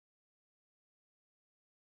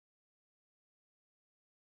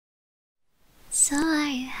So are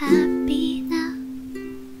you happy now?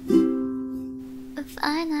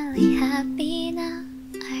 Finally happy now,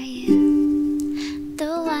 are you?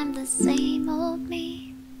 Though I'm the same old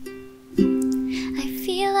me, I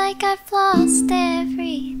feel like I've lost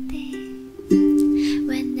everything.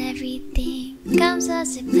 When everything comes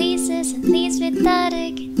as it pleases and leaves without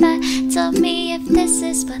a goodbye. Tell me if this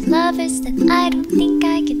is what love is, then I don't think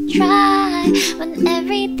I can try. When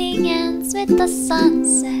everything ends with the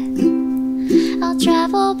sunset, I'll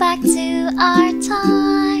travel back to our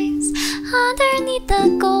times. Underneath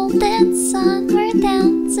the golden sun we're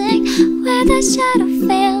dancing, where the shadow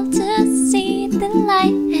failed to see the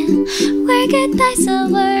light, and where goodbye's a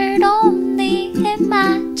word only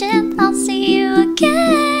imagined. I'll see you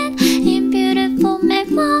again in beautiful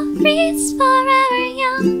memories, forever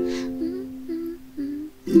young.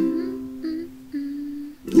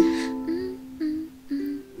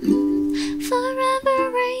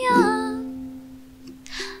 Forever we're young.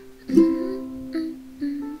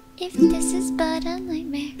 If this is but a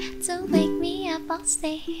nightmare to wake me up, I'll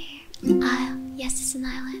stay here. Yes, it's an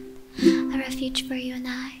island, a refuge for you and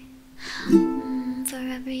I.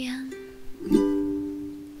 Forever young.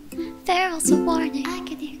 Farewell's a warning, I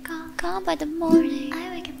can hear call by the morning.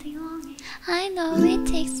 I wake up to longing. I know it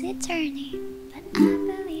takes eternity, but I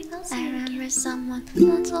believe I'll see you again. I remember someone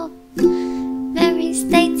once told, memories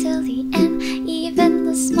stay till the end. Even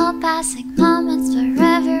the small passing moments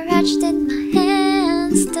forever etched in my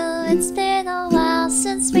hands. Still, it's been a while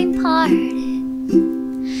since we parted.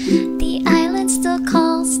 The island still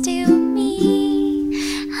calls to me.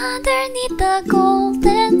 Underneath the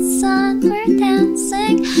golden sun we're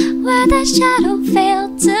dancing, where the shadow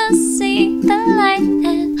failed to see the light,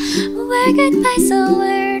 and where goodbye's a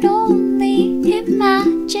word only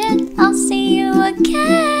imagined. I'll see you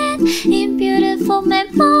again in beautiful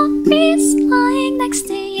memories, lying next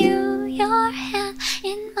to you, your hand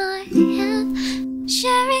in my hand,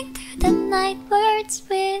 sharing through the night words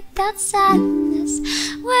without sadness.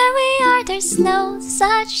 Where we are, there's no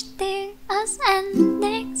such thing as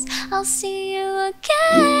endings. I'll see you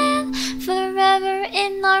again, forever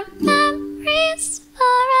in our memories,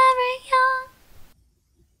 forever